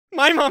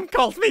My mom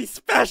calls me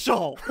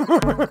special. Hey,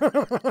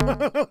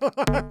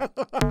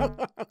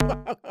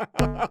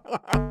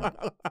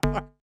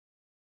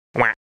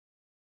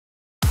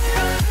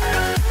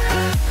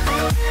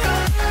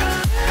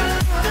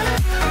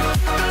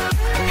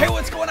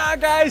 what's going on,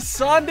 guys?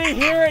 SSundee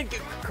here and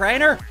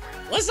Crainer.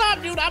 What's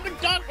up, dude? I'm a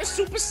duck with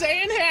Super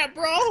Saiyan hair,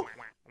 bro.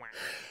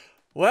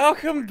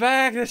 Welcome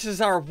back. This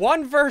is our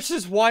 1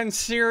 vs. 1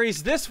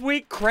 series. This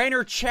week,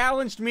 Crainer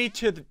challenged me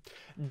to the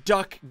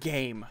duck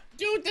game.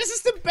 Dude, this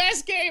is the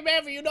best game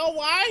ever. You know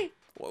why?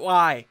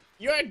 Why?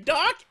 You're a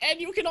duck, and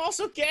you can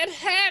also get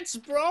hats,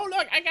 bro.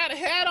 Look, I got a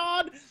hat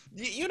on.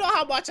 You know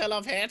how much I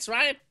love hats,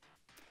 right?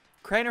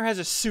 Crainer has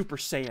a Super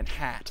Saiyan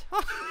hat.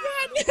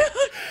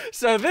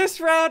 So this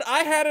round,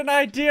 I had an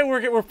idea.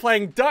 We're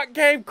playing duck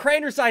game.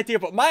 Crainer's idea,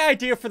 but my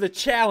idea for the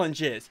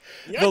challenge is...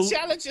 Your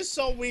challenge is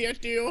so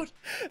weird, dude.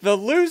 The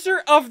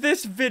loser of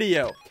this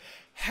video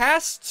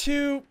has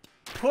to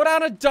put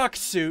on a duck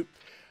suit,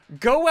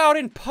 go out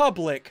in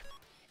public,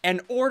 and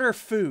order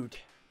food.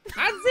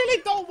 I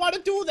really don't want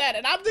to do that,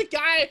 and I'm the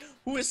guy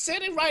who is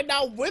sitting right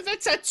now with a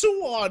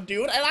tattoo on,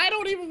 dude, and I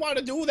don't even want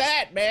to do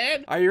that,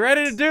 man. Are you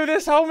ready to do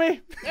this,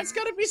 homie? That's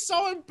gonna be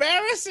so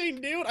embarrassing,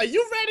 dude. Are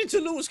you ready to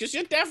lose? Because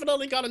you're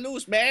definitely gonna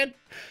lose, man.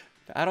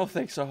 I don't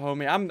think so,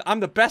 homie. I'm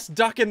the best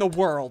duck in the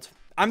world.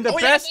 I'm the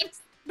best... Yeah,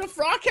 the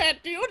frog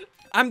hat, dude.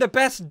 I'm the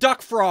best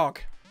duck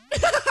frog.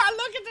 Look at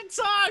the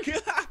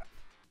tongue.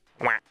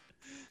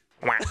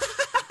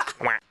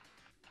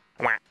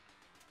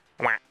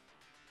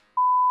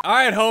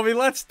 Alright, homie,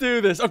 let's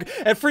do this. Okay,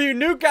 and for you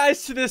new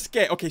guys to this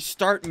game, okay,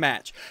 start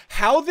match.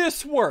 How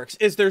this works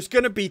is there's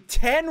gonna be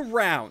 10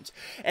 rounds,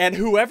 and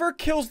whoever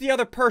kills the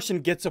other person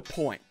gets a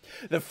point.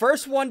 The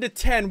first 1 to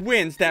 10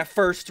 wins that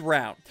first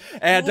round.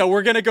 And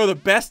we're gonna go the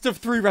best of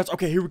 3 rounds.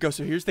 Okay, here we go.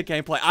 So here's the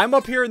gameplay. I'm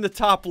up here in the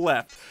top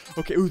left.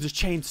 Okay, ooh, the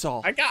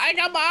chainsaw. I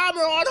got my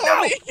armor on,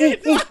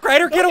 homie. No! Ooh,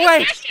 Crainer, get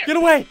away! Get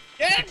away!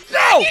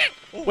 No!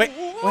 Wait,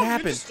 what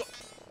happened?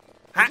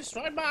 You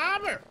destroyed my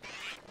armor.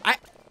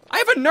 I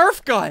have a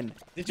Nerf gun!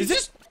 Did you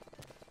just...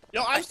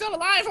 Yo, I'm still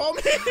alive,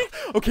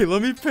 homie! Okay,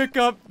 let me pick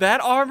up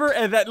that armor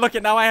and that... Look,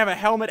 now I have a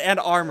helmet and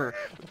armor.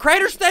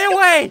 Crainer, stay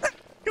away!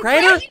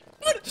 Crainer,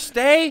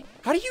 stay!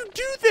 How do you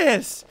do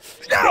this?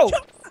 No!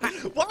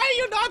 Why are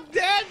you not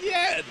dead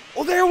yet?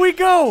 Oh, there we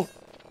go!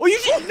 Oh, you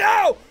just...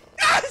 No!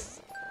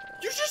 Yes!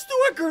 You just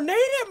threw a grenade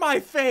at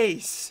my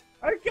face!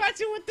 I got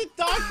you with the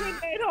dog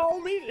grenade,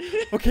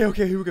 homie!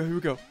 Okay, here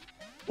we go.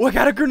 Oh, I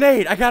got a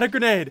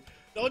grenade!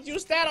 Don't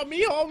use that on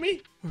me,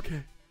 homie.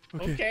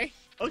 Okay.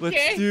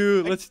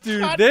 Let's do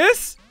Cut.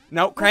 this.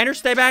 No, Crainer,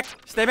 stay back.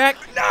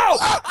 No!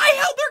 I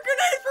held their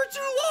grenade for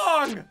too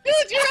long!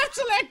 Dude, you have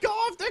to let go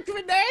of the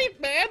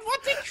grenade, man.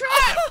 What the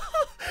crap?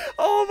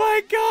 Oh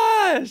my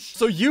gosh.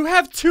 So you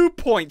have 2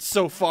 points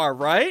so far,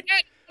 right?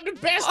 I'm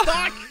the best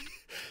dog.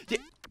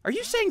 Are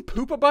you saying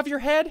poop above your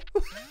head?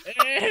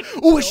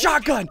 Ooh, a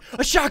shotgun!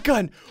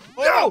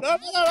 No!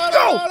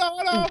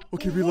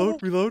 Okay, reload.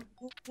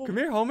 Come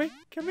here, homie.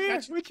 Come here.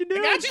 What you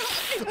doing? I got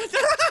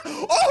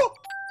you. Oh!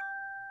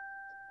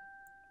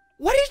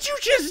 What did you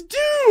just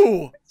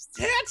do?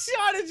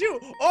 Headshotted you.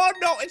 Oh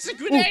no, it's a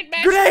grenade,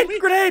 man.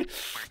 Grenade!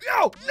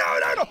 No!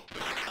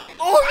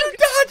 Oh, you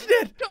dodged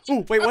it!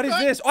 Oh, wait, what is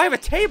this? Oh, I have a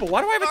table.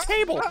 Why do I have a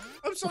table?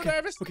 I'm so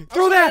nervous. Okay,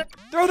 throw that!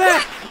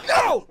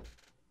 No!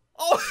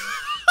 Oh!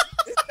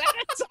 Is that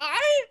a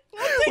tie?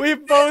 We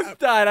both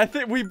died. I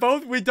think we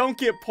don't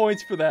get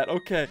points for that.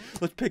 Okay,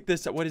 let's pick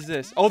this up. What is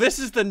this? Oh, this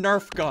is the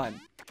Nerf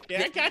gun.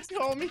 Yeah, I got you,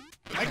 homie.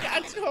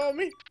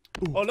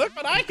 Ooh. Oh, look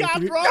what I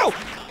got, bro. No!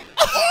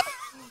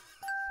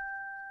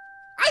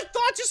 I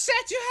thought you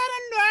said you had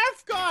a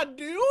Nerf gun,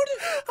 dude.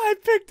 I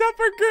picked up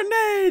a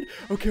grenade.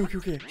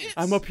 Okay.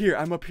 I'm up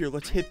here.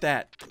 Let's hit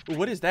that. Ooh,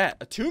 what is that?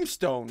 A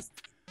tombstone.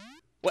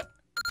 What?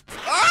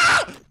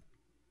 Ah!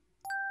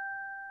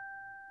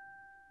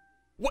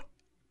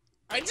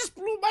 I just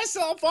blew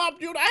myself up,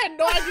 dude. I had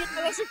no idea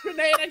there was a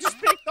grenade. I just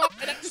picked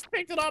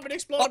it up and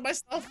exploded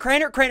myself.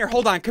 Crainer,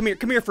 hold on. Come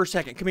here for a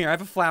second. Come here. I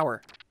have a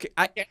flower.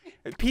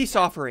 Peace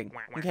offering.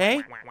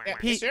 Okay? Yeah,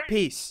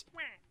 Peace.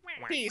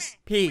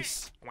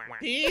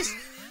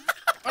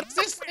 What does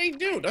this thing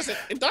do?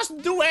 It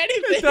doesn't do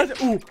anything.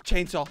 Ooh,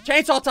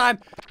 chainsaw time.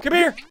 Come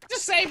here.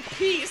 Just say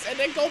peace and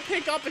then go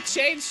pick up a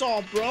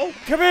chainsaw, bro.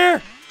 Come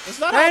here. That's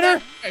not how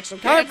that works,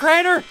 okay? Come on,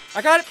 Crainer.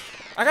 I gotta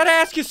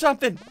ask you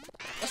something.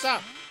 What's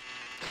up?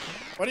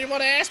 What do you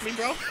want to ask me,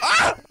 bro?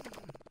 Ah!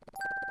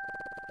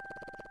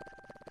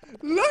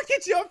 Look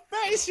at your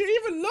face. You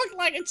even look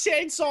like a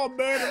chainsaw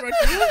murderer,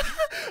 dude.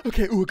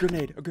 Okay, ooh, a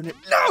grenade.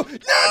 No!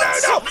 I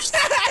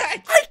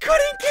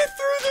couldn't get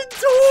through the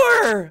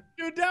door!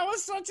 Dude, that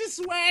was such a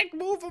swag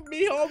move of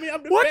me, homie.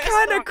 I'm the what best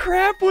kind dog. of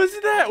crap was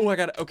that?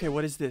 Oh, okay,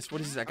 what is this?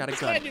 I got a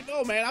gun. You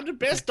know, man, I'm the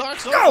best dog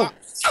so far.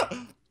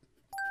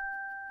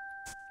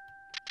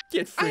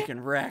 Get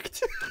freaking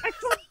wrecked.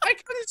 I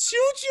couldn't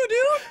shoot you,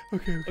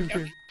 dude.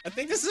 Okay. I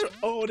think this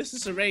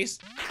is a race.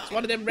 It's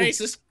one of them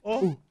races.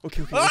 Oh,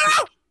 okay.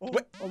 Ah!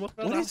 What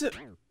is it?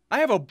 I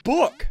have a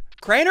book.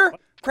 Crainer,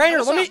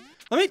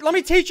 let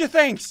me teach you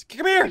things.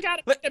 Come here. You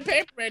got a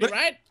paper ready,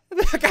 right?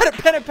 I got a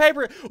pen and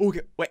paper.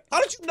 Okay, wait.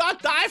 How did you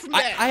not die from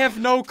that? I have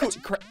no clue.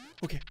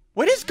 Okay,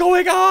 what is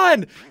going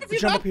on? If you're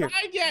Jump not up here.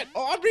 dying yet.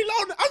 Oh, I'm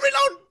reloading. I'm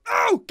reloading.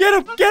 Oh, get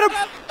him! Get him!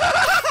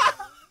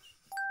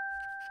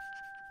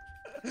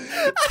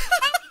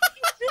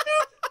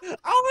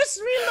 I was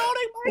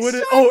reloading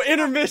myself. Oh,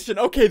 intermission.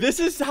 Okay, this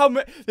is how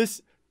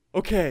this.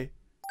 Okay,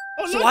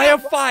 Oh, so look I at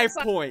have that 5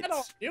 side points.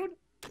 panel, dude.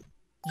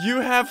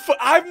 You have.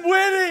 I'm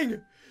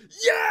winning.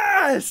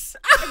 Yes.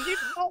 And you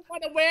don't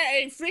want to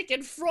wear a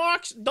freaking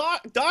frog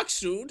dog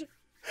suit.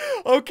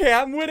 Okay,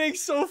 I'm winning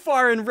so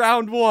far in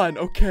round 1.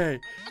 Okay, here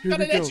I'm we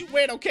gonna go. let you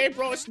win, okay,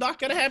 bro? It's not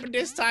gonna happen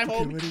this time,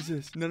 Okay, homie. what is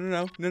this?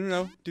 No.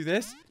 Do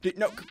this.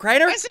 No,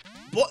 Crainer. Is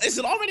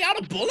it already out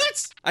of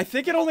bullets? I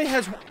think it only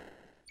has.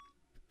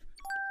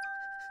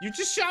 You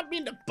just shot me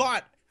in the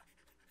butt.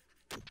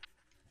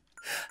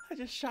 I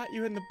just shot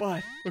you in the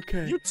butt.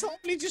 Okay. You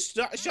totally just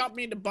shot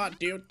me in the butt,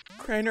 dude.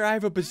 Crainer, I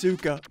have a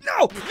bazooka.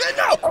 No!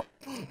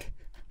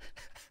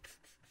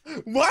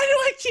 Why do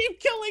I keep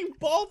killing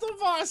both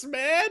of us,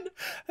 man?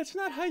 That's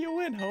not how you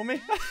win,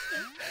 homie.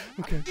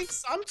 Okay.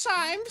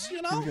 Sometimes,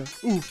 you know. Here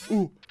we go.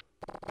 Ooh.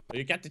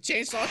 You got the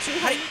chainsaw too,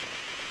 honey?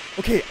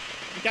 Okay.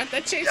 You got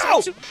that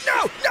chainsaw too?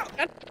 No!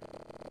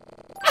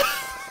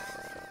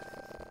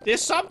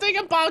 There's something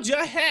about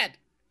your head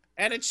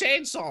and a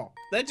chainsaw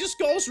that just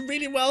goes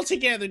really well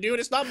together, dude.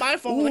 It's not my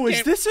fault. Ooh,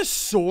 is this a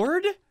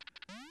sword?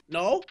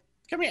 No.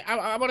 Come here.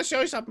 I want to show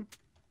you something.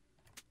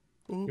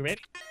 Ooh. You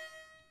ready?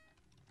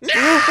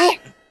 Oh.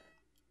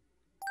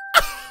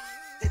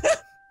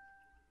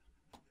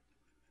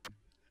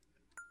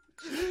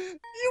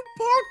 You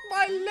poked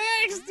my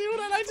legs, dude,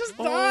 and I just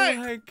died.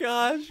 Oh my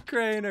gosh,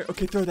 Crainer.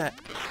 Okay, throw that.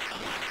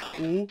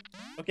 Ooh.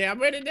 Okay, I'm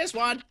winning this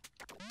one.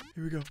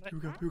 Here we go.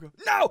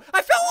 No!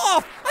 I fell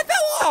off!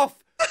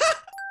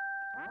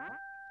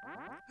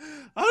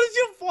 How did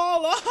you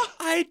fall off?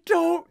 I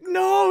don't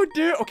know,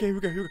 dude. Okay, here we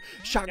go.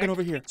 Shotgun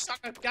over here.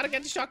 Shotgun. Gotta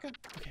get the shotgun.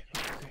 Okay.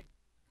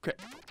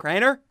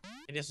 Crainer?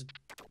 It is.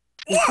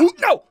 Ooh,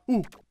 no!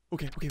 Ooh.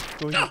 Okay.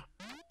 Go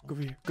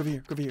over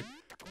here.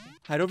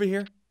 Hide over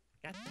here.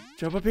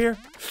 Jump up here.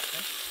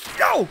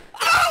 No!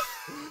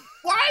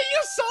 Why are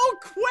you so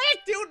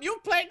quick, dude? You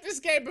played this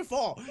game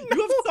before.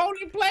 You have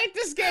totally played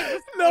this game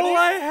before. No,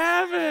 I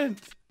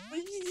haven't.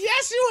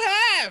 Yes, you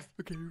have.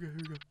 Okay, here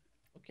we go.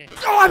 Okay.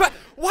 Oh,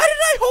 why did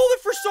I hold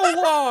it for so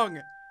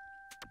long?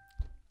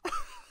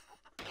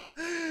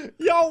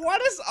 Yo,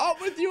 what is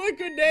up with you and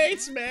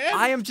grenades, man?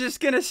 I am just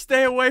gonna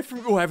stay away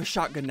from. Oh, I have a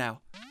shotgun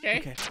now.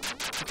 Okay.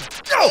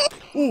 No!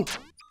 Ooh.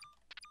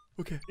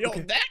 Okay. Yo,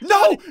 okay. that.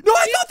 No! I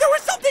thought there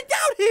was something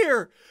down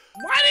here.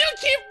 Why do you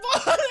keep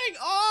falling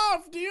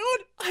off,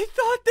 dude? I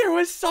thought there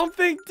was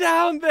something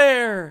down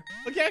there.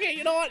 Okay.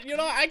 You know what?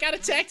 I got a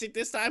tactic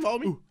this time,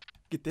 homie. Ooh.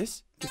 Get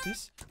this.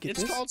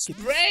 It's called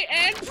spray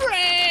and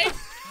pray.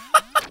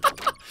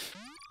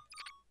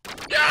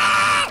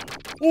 Yeah!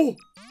 Ooh.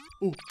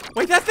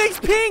 Wait, that thing's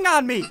peeing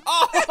on me.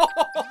 Oh.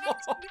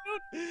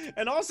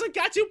 And also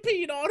got you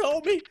peed on,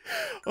 homie.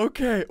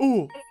 Okay.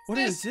 Ooh. What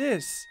is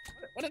this?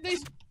 What are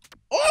these?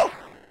 Oh!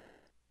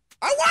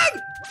 I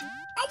won!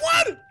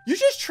 You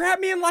just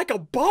trapped me in like a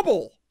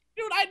bubble.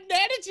 Dude, I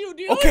netted you,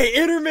 dude. Okay,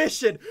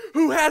 intermission.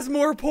 Who has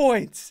more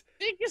points?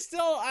 I think you're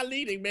still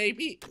leading,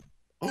 maybe.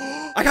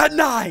 I got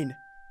 9.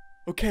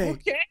 Okay.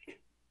 Okay.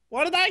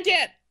 What did I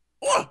get?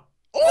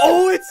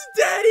 Oh, it's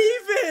dead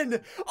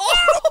even.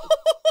 Oh.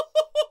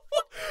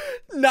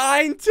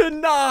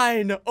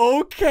 9-9.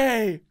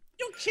 Okay.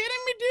 You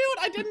kidding me, dude?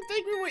 I didn't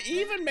think we were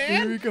even,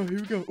 man. Here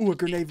we go. Ooh, a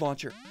grenade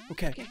launcher.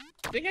 Okay.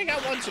 I think I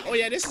got one too. Oh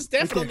yeah, this is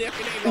definitely a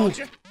grenade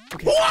launcher.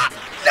 Okay.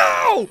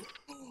 No!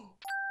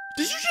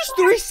 Did you just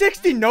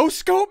 360 no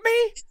scope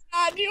me?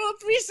 Dude,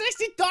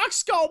 360 dog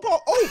scope.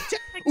 Oh,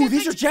 ooh,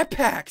 these are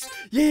jetpacks.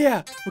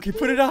 Yeah. Okay,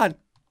 put it on.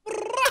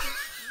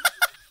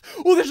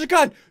 Oh, there's a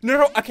gun.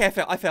 No. Okay, I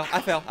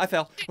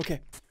fell.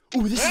 Okay.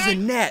 Ooh, this is a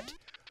net.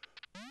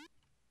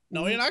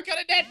 No, you're not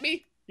gonna net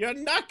me. You're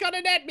not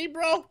gonna net me,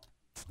 bro.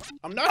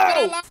 I'm not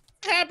gonna allow it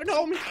to happen,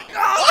 homie.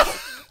 Oh.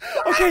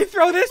 Okay,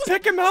 throw this.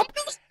 Pick him up.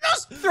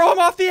 Throw him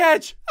off the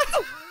edge.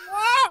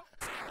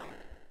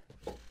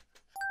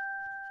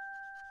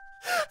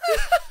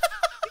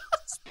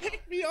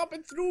 Picked me up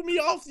and threw me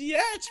off the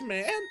edge,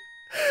 man.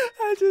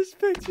 I just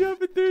picked you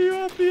up and threw you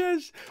off the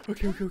edge.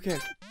 Okay.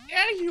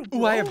 Yeah, you. Bro.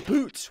 Ooh, I have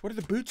boots. What do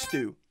the boots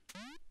do?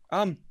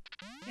 Homie,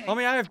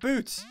 I have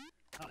boots.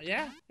 Oh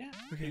yeah.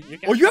 Okay.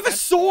 You have a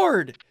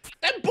sword.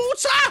 And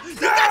boots are.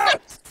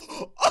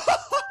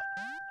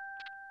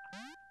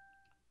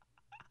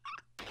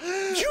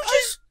 You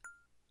just.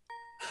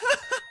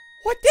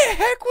 What the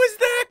heck was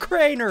that,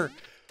 Crainer?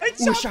 I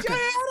chopped your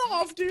head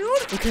off,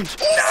 dude. Okay.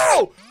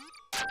 No!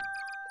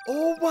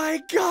 Oh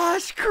my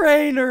gosh,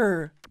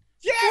 Crainer!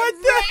 Yeah, what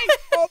the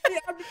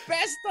I'm the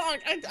best dog.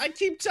 I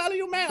keep telling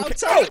you, man. Okay.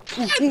 I'll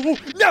tell you.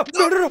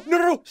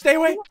 No! Stay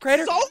away,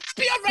 Crainer.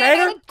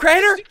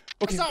 Crainer.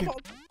 Okay.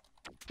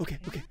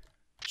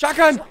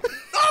 Shotgun. No!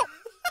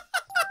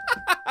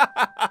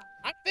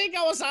 I'm think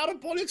I was out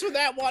of bullets with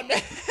that one,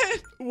 man.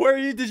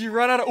 Did you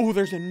run out of? Oh,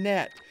 there's a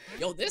net.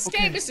 Yo, this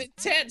game is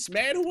intense,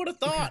 man. Who would have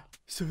thought? Okay.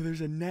 So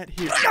there's a net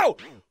here. No!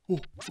 Oh,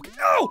 okay.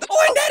 No! Oh,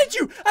 I netted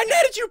you! I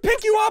netted you!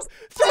 Pick you up!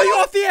 Throw you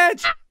off the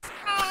edge!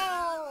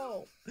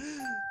 Oh!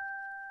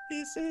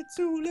 Is it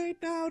too late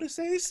now to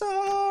say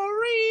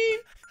sorry?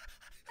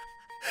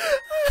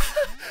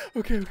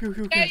 Okay.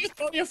 Hey, you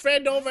throw your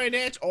friend over an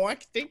edge. Oh, I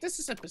think this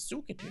is a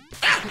bazooka, dude.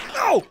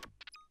 No!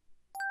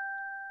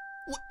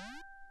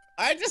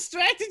 I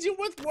distracted you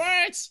with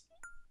words.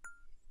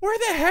 Where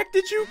the heck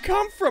did you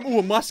come from? Ooh,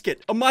 a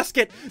musket. A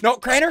musket. No,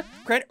 Crainer.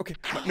 Okay.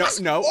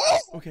 No.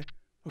 Okay.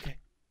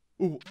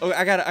 Ooh, oh,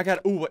 I got it.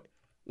 Ooh,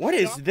 what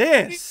is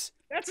this?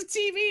 That's a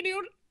TV,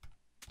 dude.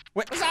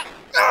 What? What's that?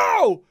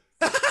 No!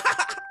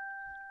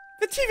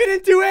 The TV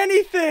didn't do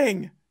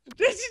anything.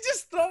 Did you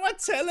just throw a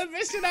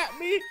television at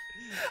me?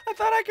 I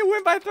thought I could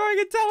win by throwing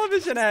a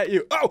television at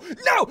you. Oh,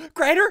 no!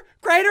 Crainer!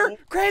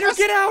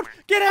 Get out!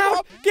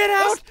 No!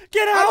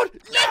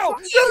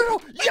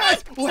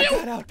 Yes! Oh, I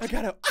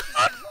got out.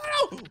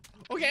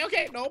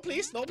 Okay. No,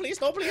 please. How do I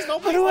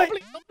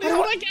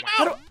get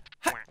out?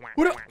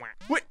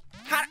 Wait.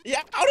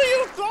 Yeah, how do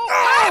you throw?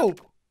 Oh!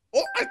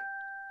 Oh,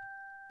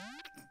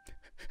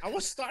 I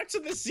was stuck to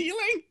the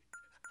ceiling.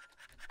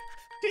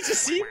 Did you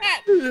see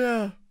that?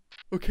 Yeah.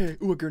 Okay.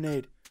 Ooh, a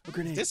grenade.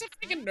 Is this a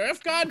freaking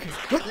Nerf gun?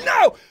 Okay.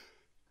 No!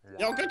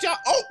 Yo, good job.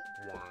 Oh!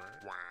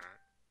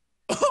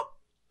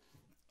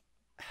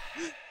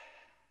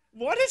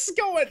 What is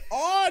going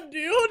on,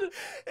 dude?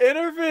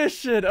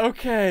 Intermission.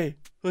 Okay.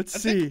 Let's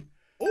see.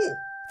 Oh,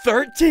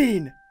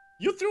 13.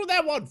 you threw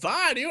that one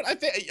fine, dude.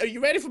 Are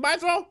you ready for my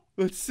throw?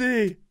 Let's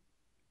see.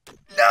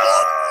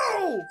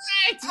 No!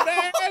 Wrecked,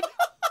 man.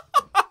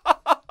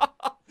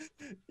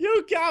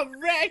 You got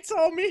wrecked,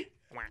 homie.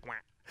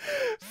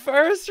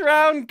 First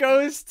round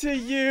goes to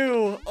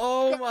you.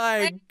 Oh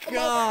my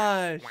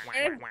gosh.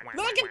 And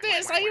look at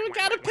this. I even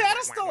got a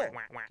pedestal.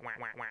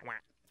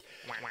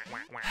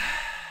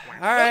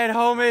 All right,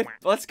 homie.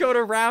 Let's go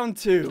to round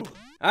 2.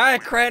 All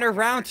right, Crainer,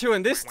 round 2.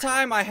 And this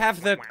time I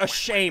have the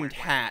ashamed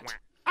hat.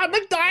 I'm a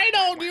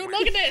dino, dude.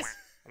 Look at this.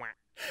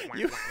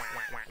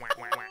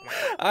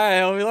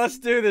 Alright, homie, let's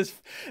do this.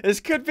 This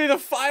could be the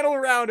final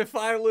round if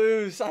I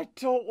lose. I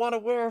don't want to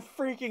wear a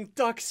freaking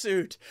duck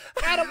suit.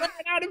 Gotta wear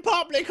it out in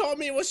public,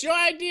 homie. It was your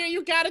idea.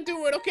 You gotta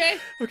do it, okay?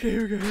 Okay,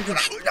 here we go.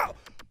 No!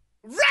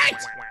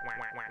 Right!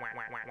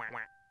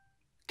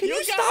 Can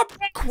you stop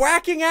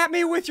quacking at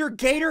me with your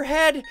gator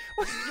head? Yo,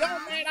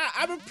 man,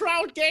 I'm a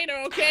proud gator,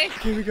 okay?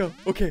 Okay, here we go.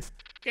 Okay.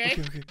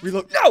 Okay.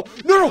 Reload. No!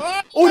 No!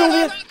 Oh, no,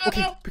 man! No.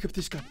 Okay, pick up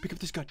this gun.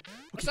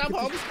 What's up,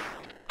 homie?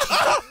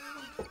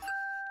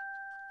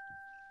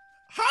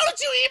 How did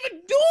you even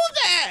do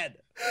that?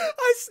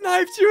 I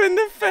sniped you in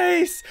the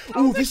face.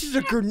 Ooh, this is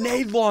a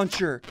grenade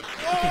launcher.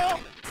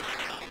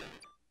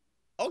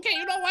 Okay,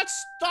 you know what?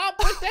 Stop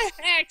with the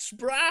hex,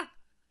 bruh.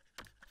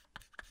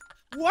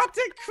 What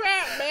the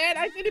crap, man?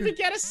 I didn't even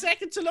get a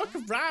second to look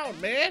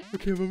around, man.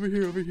 Okay, I'm over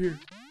here.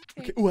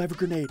 Okay, ooh, I have a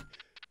grenade.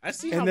 I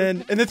see. And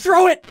then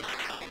throw it.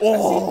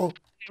 Oh.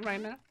 Right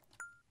now.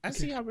 I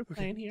see how we're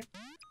playing here.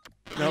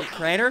 No,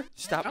 Crainer,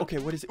 stop. Okay,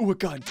 what is it? Ooh, a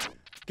gun.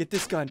 Get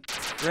this gun.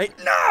 Right?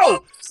 No!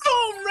 Oh, so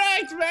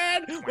wrecked,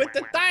 man! With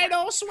the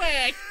dino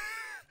swag.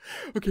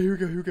 Okay, here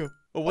we go.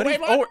 Oh, what?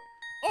 Wait, what?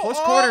 Oh, close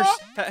quarters.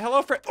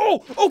 Hello, friend. Oh,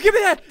 give me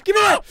that!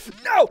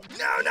 No!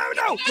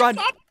 Run!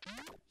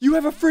 You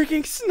have a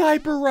freaking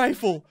sniper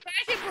rifle.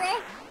 Back it, bro.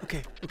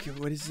 Okay,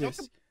 what is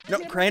this? No,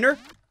 Crainer?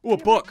 Ooh, a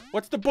book.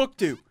 What's the book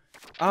do?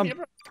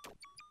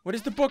 What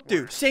does the book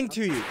do? Sing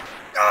to you.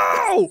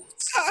 No!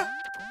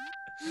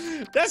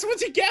 That's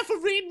what you get for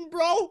reading,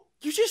 bro.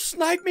 You just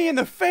sniped me in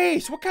the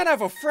face. What kind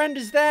of a friend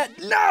is that?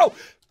 No!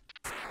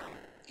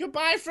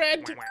 Goodbye,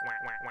 friend. Look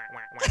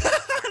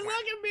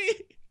at me.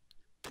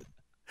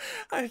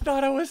 I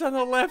thought I was on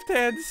the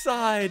left-hand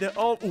side.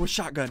 Oh, a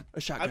shotgun.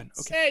 I'm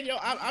saying, yo,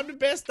 I'm the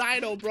best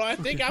dino, bro. I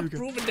think I've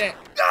proven that.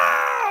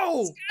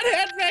 No! Got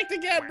head wrecked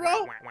again,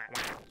 bro.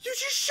 You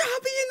just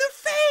shot me in the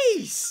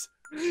face.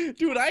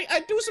 Dude,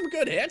 I do some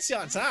good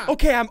headshots, huh?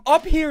 Okay, I'm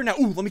up here now.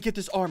 Ooh, let me get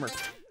this armor.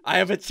 I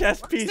have a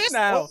chest piece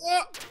now.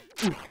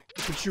 Ooh,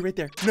 okay, shoot right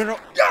there. No.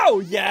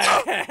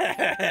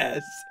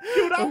 Yes!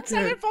 Dude, I'm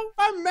taking from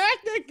my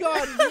magnet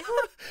gun, dude.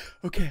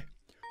 Okay,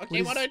 what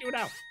do I do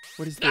now?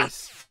 What is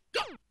this?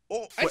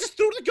 Oh, I just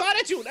threw the gun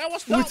at you. That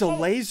was Oh, it's a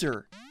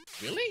laser.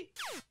 Really?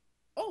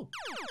 Oh.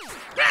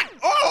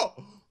 Oh!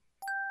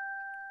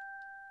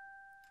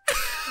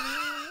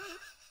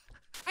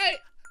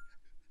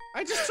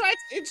 I just tried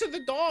into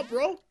the door,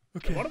 bro.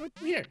 Okay. What do we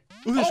do here?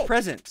 Ooh, there's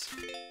presents.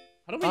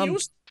 How do we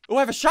use? Oh, I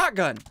have a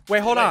shotgun.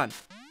 Wait, hold on.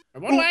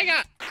 What do I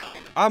got?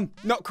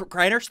 No,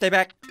 Crainer, stay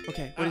back.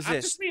 Okay, what is this?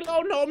 I'm just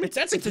reloading, homie.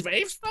 That's a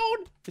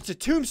gravestone? It's a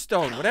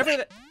tombstone, whatever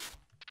that.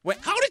 Wait.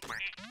 How did?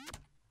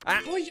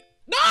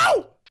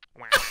 No!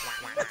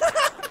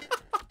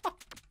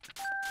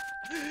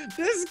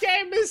 This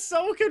game is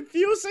so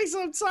confusing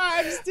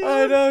sometimes, dude.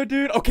 I know,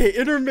 dude. Okay,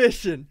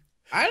 intermission.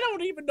 I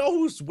don't even know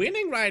who's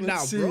winning right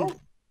now, bro.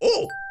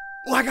 Oh,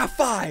 I got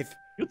 5.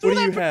 You What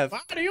do you have?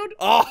 Dude.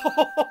 Oh,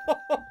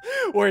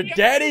 we're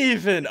dead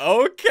even.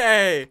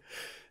 Okay.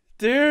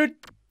 Dude,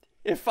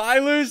 if I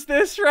lose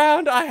this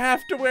round, I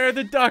have to wear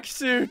the duck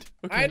suit.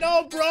 Okay. I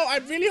know, bro. I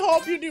really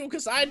hope you do,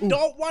 because I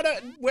don't want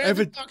to wear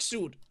the duck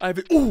suit. I have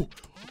a... Ooh!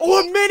 Oh,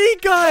 a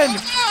minigun!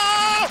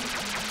 Oh!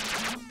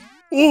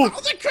 Ooh! How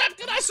the crap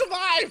did I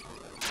survive?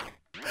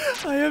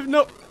 I have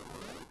no...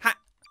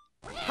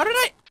 How did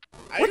I...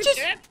 What just...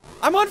 Dead?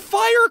 I'm on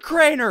fire,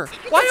 Crainer!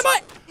 Why am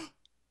I...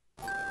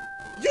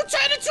 You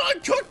turned into a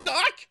cook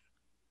duck?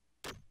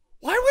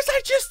 Why was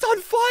I just on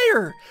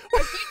fire? I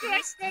think you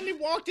accidentally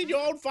walked in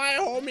your own fire,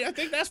 homie. I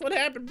think that's what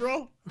happened,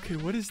 bro. Okay,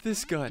 what is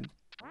this gun?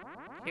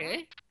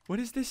 Okay. What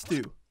does this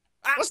do?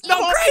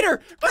 No,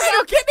 Crainer!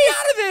 Crainer, get me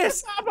out of this!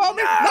 Stop,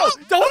 homie! No!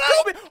 Don't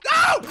throw me!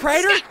 No!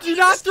 Crainer, do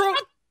not throw...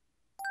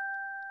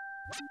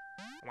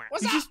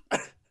 What's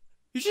up?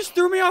 You just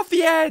threw me off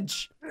the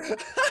edge!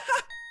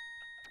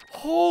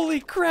 Holy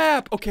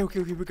crap! Okay,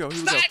 here we go.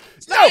 Snipe!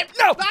 No!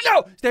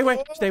 Stay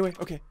away!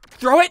 Okay.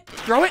 Throw it!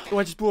 Oh,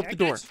 I just blew up the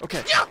door.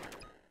 Okay. Yeah.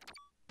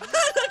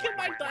 Look at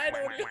my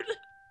dino, dude.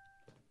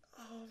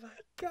 Oh my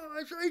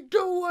gosh, I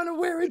don't want to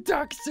wear a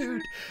duck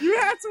suit. You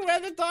have to wear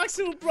the duck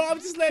suit, bro. I'm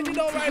just letting you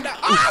know right now.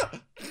 Ah!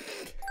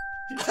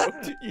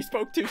 You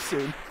spoke too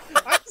soon.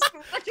 I just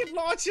fucking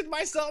launched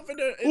myself in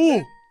the...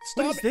 Ooh!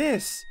 What is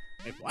this?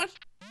 Wait, what?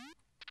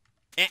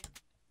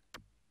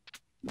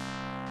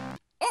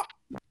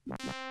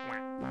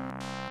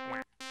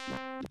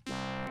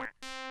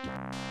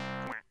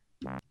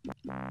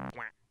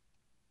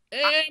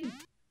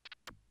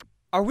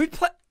 Are we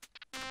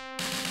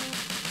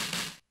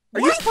Are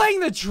you playing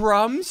the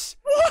drums?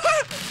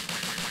 What?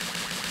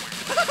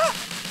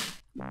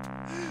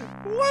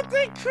 What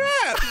the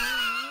crap?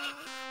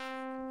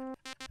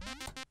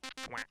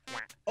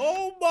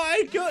 Oh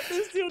my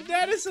goodness, dude,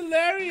 that is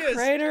hilarious.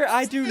 Crainer,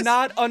 I do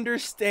not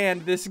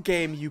understand this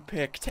game you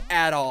picked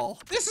at all.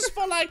 This is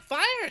for like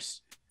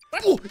fires.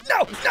 Oh,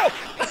 no!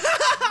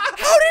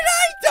 How did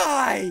I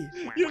die?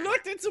 You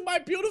looked into my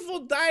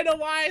beautiful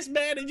dino eyes,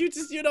 man, and you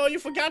just, you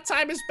forgot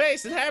time and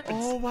space. It happens.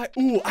 Oh my,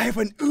 ooh, I have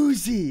an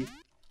Uzi.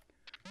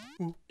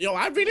 Ooh. Yo,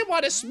 I really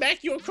want to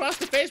smack you across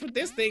the face with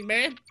this thing,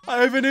 man.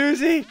 I have an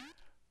Uzi.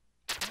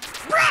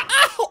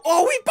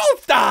 Oh, we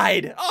both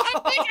died. I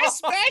think I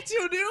smacked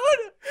you,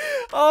 dude.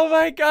 Oh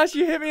my gosh,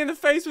 you hit me in the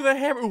face with a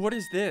hammer. Ooh, what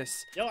is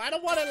this? Yo, I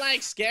don't want to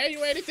like scare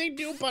you or anything,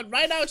 dude, but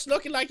right now it's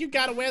looking like you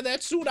gotta wear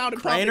that suit out in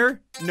public.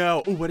 Crainer?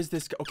 No. Ooh, what is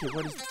this? Okay,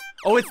 what is this?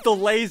 Oh, it's the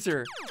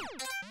laser.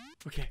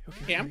 Okay.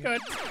 Okay, I'm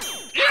good.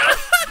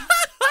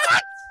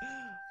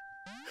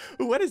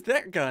 Ooh, what is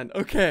that gun?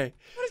 Okay.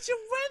 How did you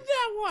win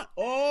that one?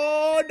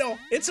 Oh no,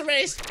 it's a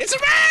race. It's a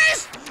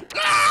race!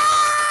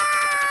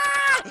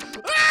 Ah!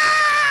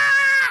 Ah!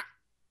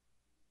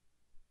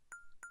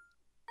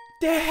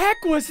 The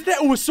heck was that?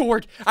 Oh, a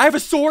sword. I have a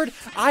sword.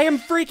 I am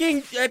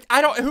freaking...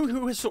 I don't...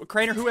 Who has...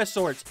 Crainer, who has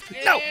swords?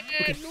 No!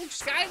 Okay. Luke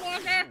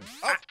Skywalker?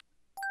 Oh.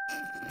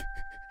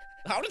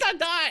 How did I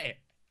die?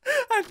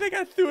 I think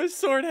I threw a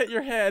sword at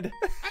your head.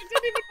 I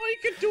didn't even know you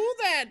could do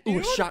that, dude. Ooh,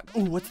 a shot.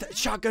 Ooh, what's that?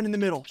 Shotgun in the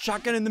middle.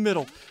 Shotgun in the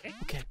middle.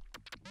 Okay.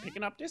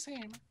 Picking up this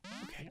hammer.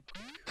 Okay.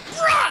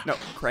 No,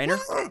 Crainer.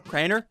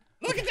 Crainer.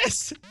 Look at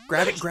this.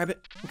 Grab it.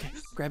 Okay,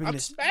 grabbing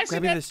this.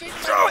 Grabbing this. Thing.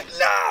 Throw it.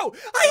 No!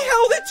 I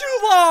held it too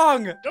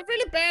long. You're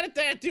really bad at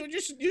that, dude.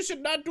 You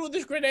should not do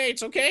these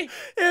grenades, okay?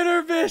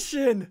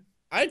 Intermission.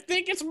 I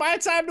think it's my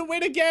time to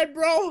win again,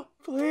 bro.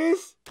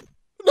 Please.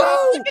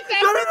 No! No!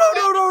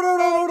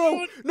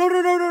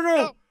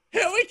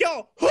 Here we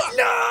go.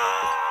 No!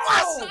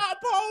 What's up,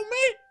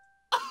 homie?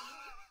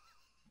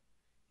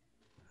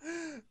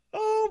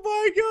 Oh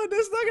my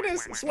goodness, look at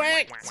this.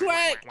 Swag.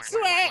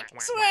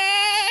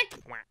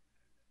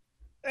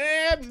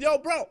 Yo,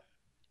 bro.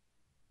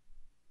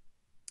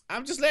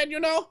 I'm just letting you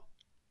know.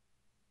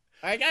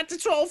 I got the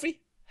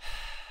trophy.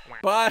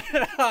 But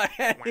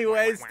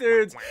anyways,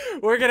 dudes,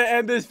 we're going to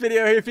end this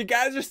video here. If you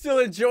guys are still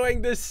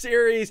enjoying this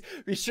series,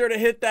 be sure to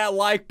hit that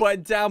like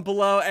button down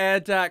below.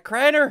 And,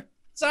 Crainer.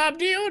 What's up,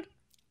 dude?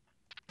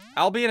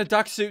 I'll be in a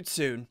duck suit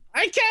soon.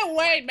 I can't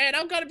wait, man.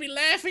 I'm going to be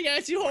laughing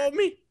at you,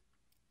 homie.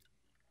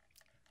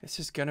 This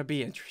is going to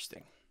be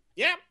interesting.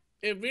 Yep,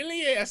 it really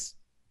is.